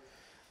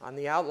on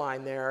the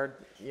outline there.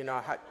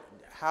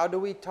 How do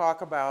we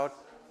talk about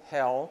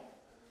hell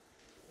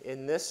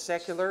in this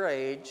secular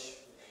age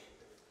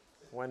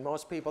when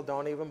most people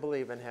don't even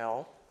believe in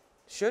hell?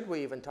 Should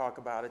we even talk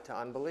about it to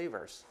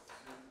unbelievers?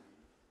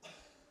 Is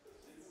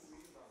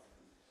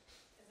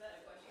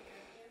that a question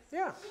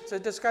Yeah, it's a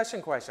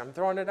discussion question. I'm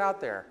throwing it out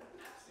there.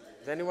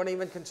 Is anyone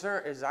even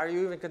concerned? Are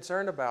you even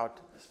concerned about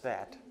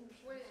that?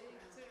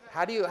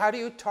 How do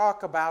you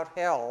talk about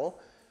hell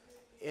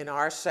in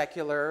our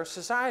secular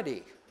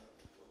society?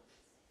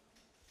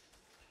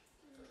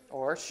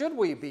 Or should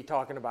we be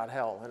talking about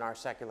hell in our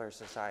secular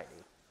society?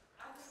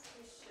 I think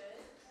we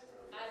should.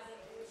 I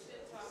think we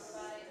should talk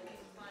about it in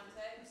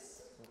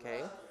context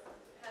Okay. of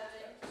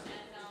heaven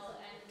and hell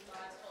and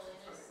God's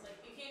holiness. Like,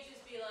 you can't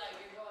just be like,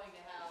 you're going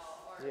to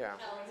hell, or Yeah.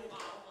 hell is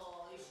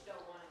awful, you just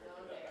don't want to go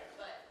there.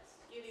 But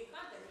give you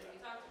context, like we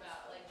talked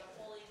about, like the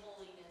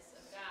holiness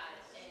of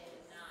God, and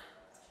not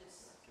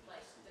just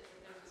like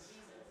there's a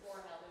reason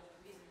for hell, there's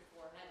a reason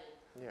for heaven.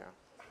 Yeah.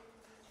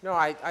 No,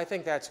 I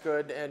think that's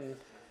good. And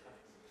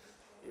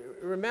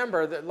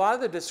remember that a lot of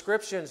the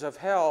descriptions of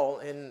hell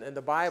in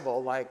the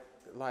Bible, like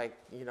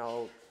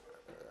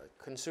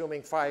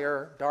consuming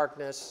fire,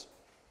 darkness,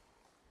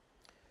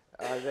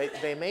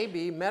 they may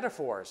be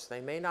metaphors.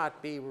 They may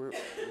not be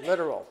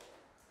literal.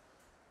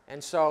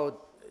 And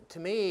so, to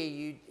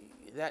me,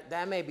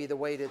 that may be the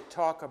way to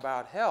talk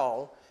about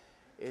hell,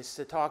 is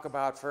to talk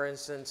about, for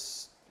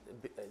instance,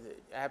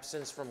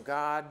 absence from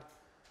God,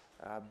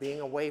 being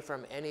away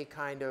from any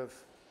kind of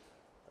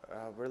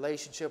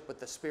relationship with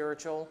the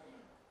spiritual.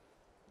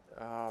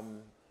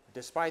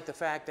 Despite the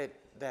fact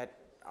that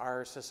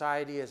our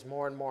society is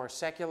more and more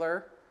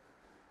secular,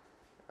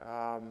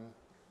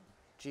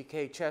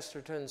 G.K.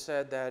 Chesterton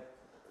said that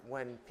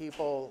when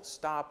people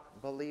stop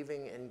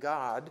believing in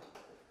God,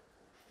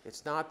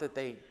 it's not that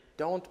they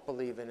don't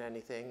believe in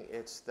anything,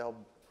 it's they'll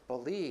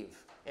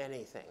believe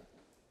anything.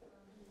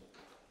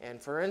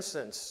 And for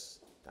instance,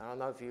 I don't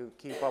know if you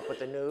keep up with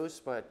the news,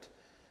 but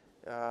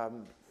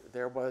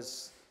there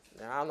was,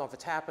 I don't know if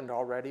it's happened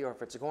already or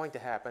if it's going to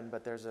happen,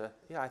 but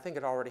I think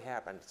it already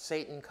happened.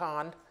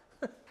 SatanCon,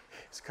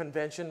 it's a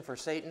convention for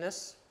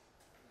Satanists.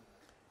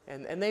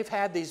 And they've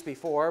had these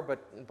before,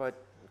 but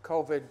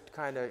COVID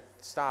kind of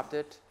stopped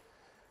it.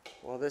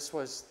 Well, this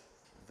was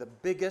the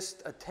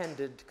biggest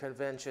attended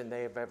convention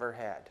they have ever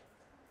had.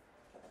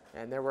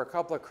 And there were a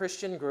couple of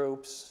Christian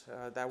groups.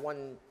 That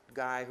one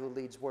guy who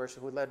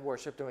led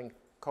worship during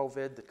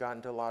COVID that got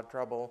into a lot of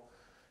trouble,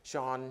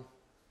 Sean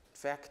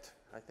Fecht,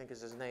 I think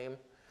is his name.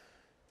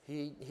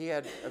 He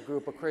had a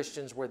group of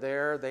Christians were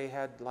there. They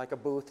had like a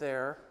booth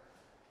there.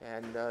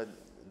 And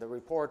the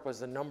report was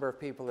the number of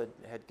people that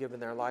had given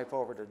their life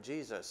over to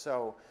Jesus.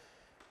 So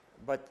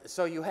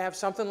you have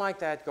something like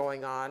that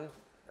going on.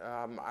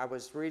 I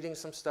was reading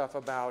some stuff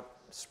about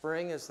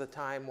spring is the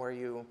time where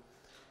you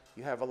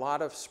have a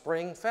lot of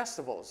spring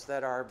festivals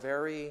that are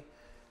very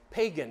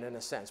pagan in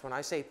a sense. When I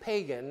say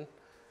pagan,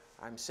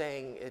 I'm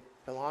saying it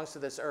belongs to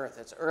this earth.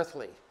 It's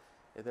earthly.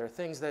 There are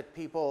things that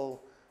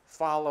people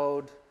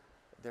followed.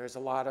 There's a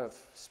lot of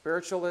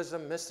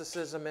spiritualism,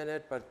 mysticism in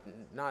it, but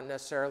not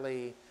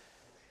necessarily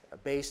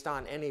based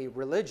on any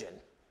religion.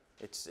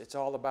 It's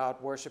all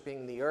about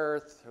worshiping the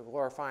earth,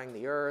 glorifying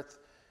the earth,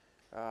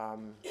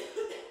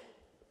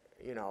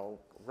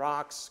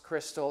 rocks,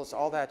 crystals,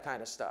 all that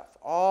kind of stuff.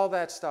 All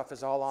that stuff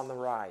is all on the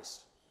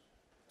rise.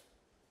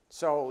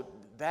 So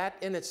that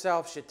in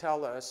itself should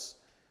tell us,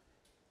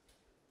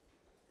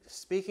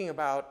 speaking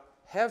about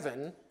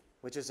heaven,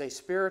 which is a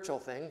spiritual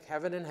thing,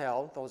 heaven and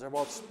hell, those are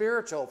both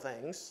spiritual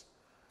things,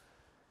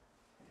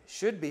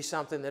 should be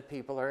something that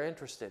people are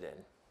interested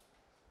in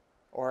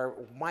or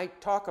might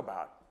talk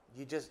about.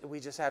 We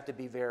just have to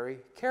be very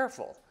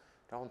careful.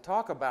 Don't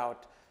talk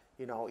about,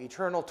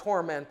 eternal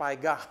torment by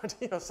God,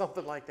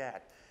 something like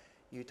that.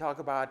 You talk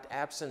about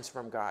absence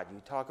from God.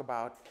 You talk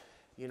about,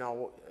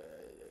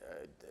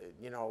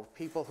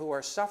 people who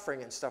are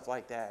suffering and stuff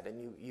like that,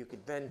 and you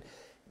could then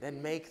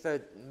make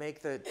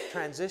the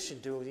transition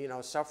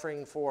to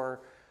suffering for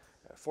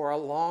a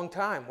long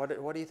time.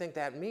 What do you think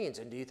that means?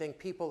 And do you think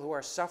people who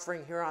are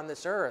suffering here on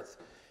this earth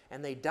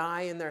and they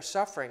die in their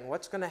suffering,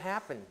 what's going to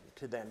happen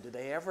to them? Do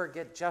they ever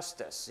get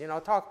justice?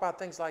 Talk about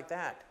things like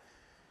that,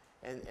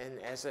 and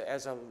as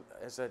a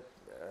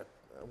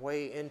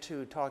way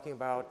into talking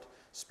about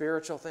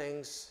spiritual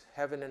things,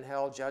 heaven and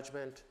hell,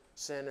 judgment,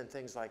 sin, and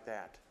things like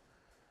that.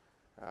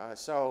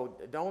 So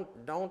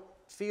don't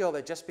feel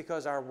that just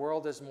because our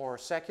world is more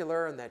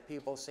secular and that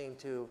people seem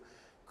to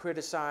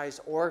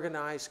criticize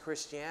organized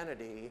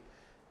Christianity,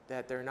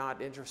 that they're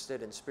not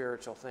interested in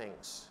spiritual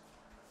things.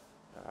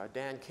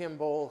 Dan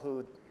Kimball,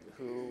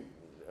 who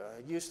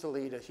used to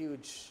lead a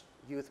huge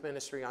youth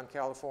ministry on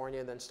California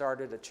and then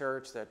started a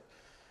church that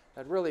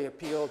really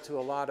appealed to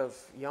a lot of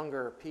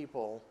younger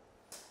people.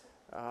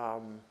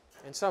 And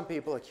some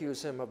people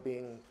accuse him of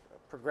being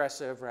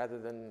progressive rather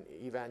than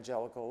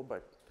evangelical,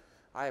 but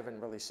I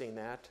haven't really seen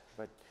that.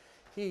 But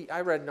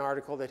I read an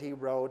article that he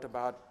wrote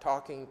about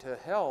talking to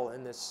hell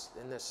in this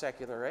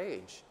secular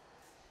age.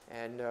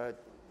 And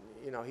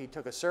he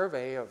took a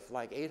survey of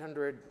like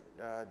 800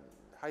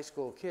 high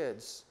school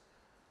kids,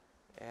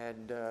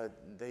 and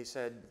they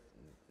said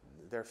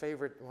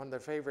one of their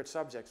favorite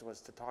subjects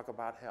was to talk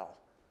about hell.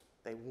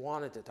 They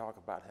wanted to talk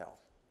about hell.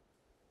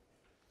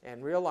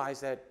 And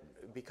realize that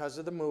because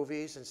of the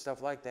movies and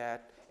stuff like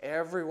that,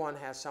 everyone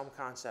has some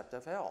concept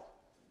of hell.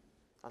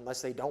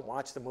 Unless they don't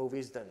watch the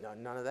movies, then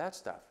none of that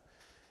stuff.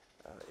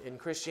 In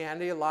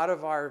Christianity, a lot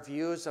of our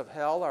views of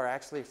hell are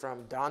actually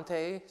from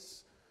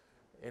Dante's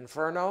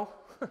Inferno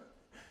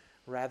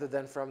rather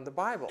than from the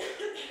Bible.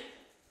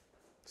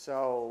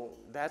 So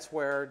that's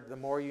where the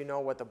more you know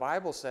what the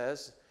Bible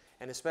says,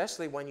 and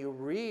especially when you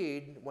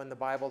read when the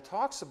Bible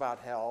talks about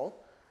hell,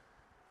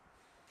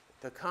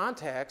 the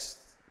context,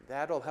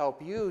 that'll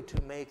help you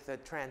to make the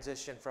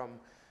transition from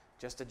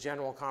just a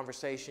general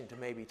conversation to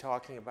maybe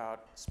talking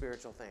about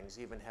spiritual things,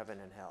 even heaven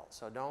and hell.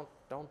 So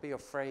don't be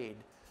afraid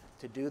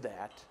to do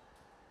that.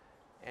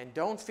 And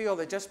don't feel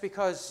that just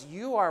because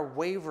you are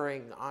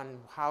wavering on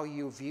how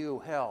you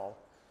view hell,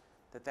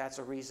 that that's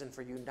a reason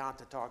for you not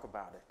to talk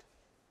about it.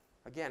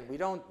 Again, we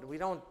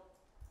don't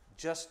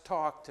just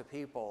talk to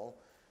people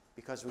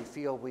because we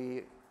feel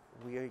we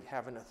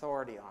have an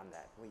authority on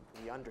that.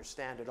 We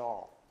understand it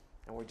all,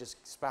 and we're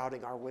just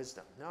spouting our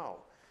wisdom. No.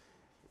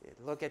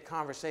 Look at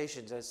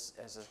conversations as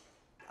an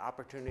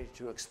opportunity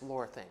to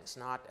explore things,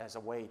 not as a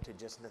way to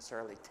just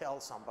necessarily tell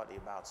somebody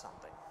about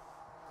something.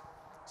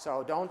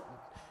 So don't,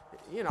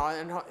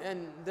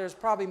 and there's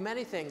probably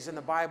many things in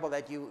the Bible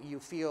that you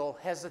feel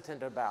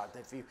hesitant about,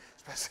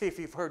 especially if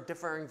you've heard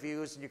differing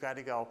views and you got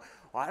to go,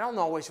 well, I don't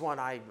know which one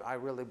I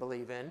really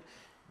believe in.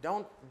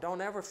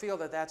 Don't ever feel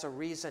that that's a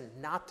reason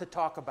not to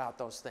talk about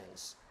those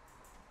things,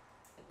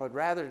 but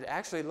rather to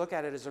actually look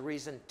at it as a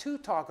reason to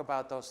talk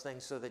about those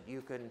things so that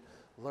you can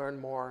learn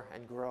more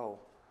and grow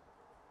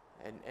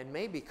and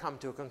maybe come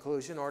to a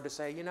conclusion, or to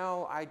say,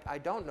 I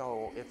don't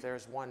know if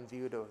there's one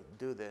view to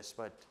do this,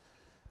 but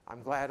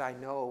I'm glad I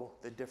know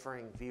the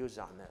differing views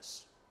on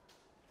this.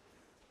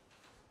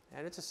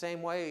 And it's the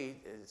same way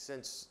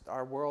since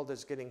our world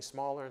is getting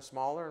smaller and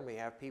smaller, and we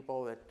have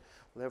people that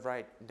live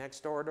right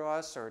next door to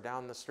us or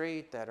down the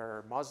street that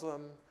are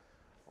Muslim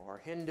or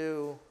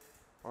Hindu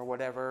or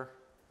whatever.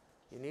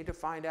 You need to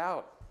find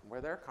out where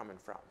they're coming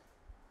from.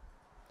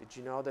 Did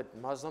you know that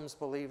Muslims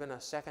believe in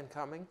a second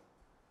coming?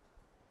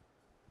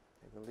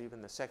 They believe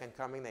in the second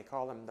coming. They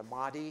call him the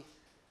Mahdi.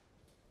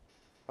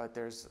 but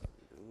there's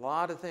a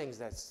lot of things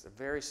that's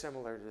very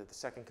similar to the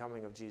second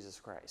coming of Jesus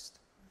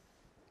Christ.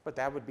 But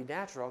that would be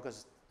natural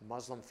because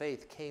Muslim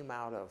faith came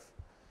out of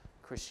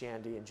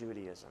Christianity and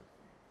Judaism.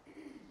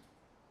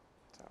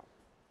 So,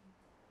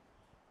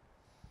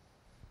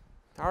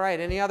 all right,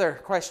 any other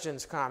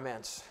questions,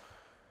 comments?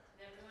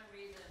 Did everyone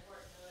read the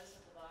important notice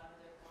at the bottom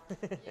of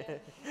their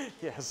form?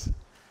 Yes.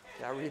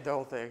 Yeah, read the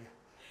whole thing.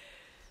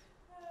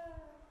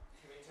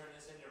 Can we turn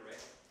this into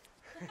Rick?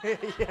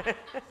 Yeah.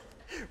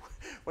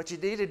 What you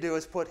need to do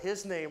is put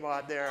his name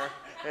on there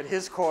and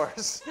his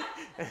course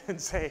and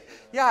say,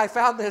 yeah, I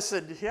found this,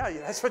 and yeah,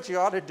 that's what you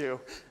ought to do.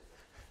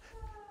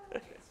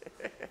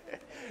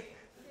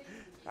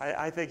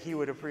 I think he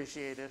would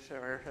appreciate it,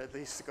 or at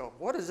least go,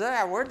 what is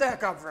that? Where'd that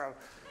come from?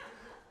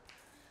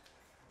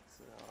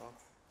 So,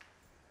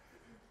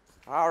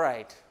 all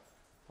right.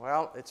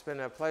 Well, it's been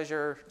a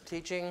pleasure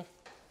teaching,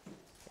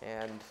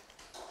 and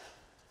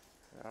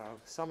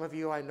some of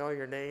you, I know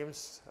your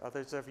names.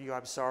 Others of you,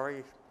 I'm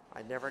sorry.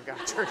 I never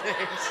got your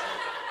names.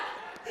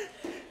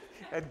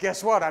 And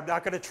guess what? I'm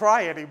not going to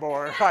try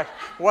anymore. I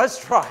was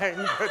trying,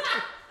 but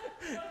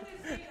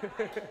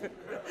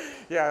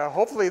yeah,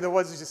 hopefully the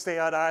ones who stay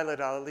on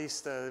island, I'll at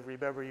least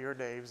remember your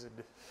names,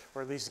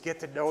 or at least get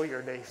to know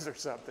your names or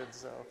something.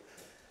 So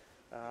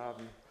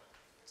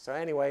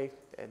anyway,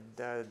 and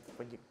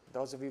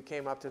those of you who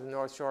came up to the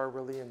North Shore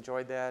really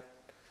enjoyed that.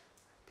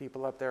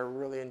 People up there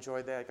really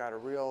enjoyed that, got a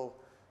real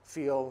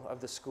feel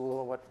of the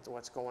school,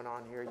 what's going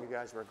on here. You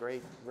guys were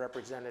great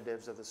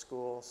representatives of the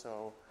school,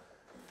 so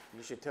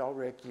you should tell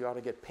Rick you ought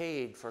to get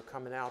paid for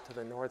coming out to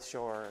the North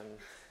Shore.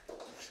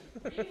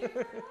 And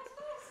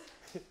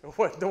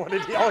what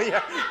did he? Oh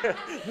yeah,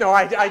 no,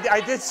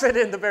 I did sit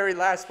in the very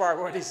last part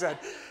when he said,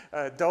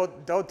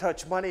 "Don't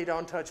touch money,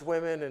 don't touch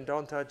women, and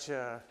don't touch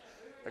the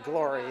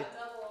glory."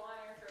 Double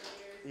honor for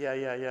years.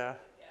 Yeah. Yeah.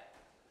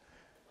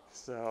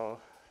 So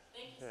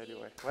Thank you,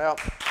 anyway, well,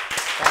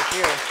 thank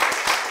you.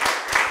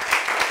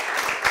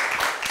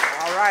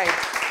 All right.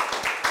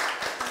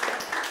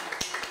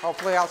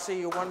 Hopefully I'll see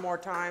you one more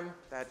time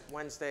that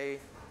Wednesday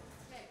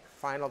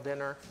final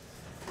dinner.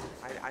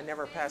 I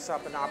never pass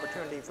up an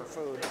opportunity for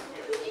food.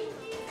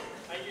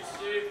 Thank you,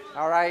 Steve.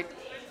 All right.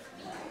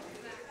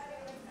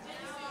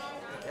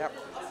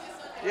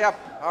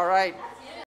 Yep. All right.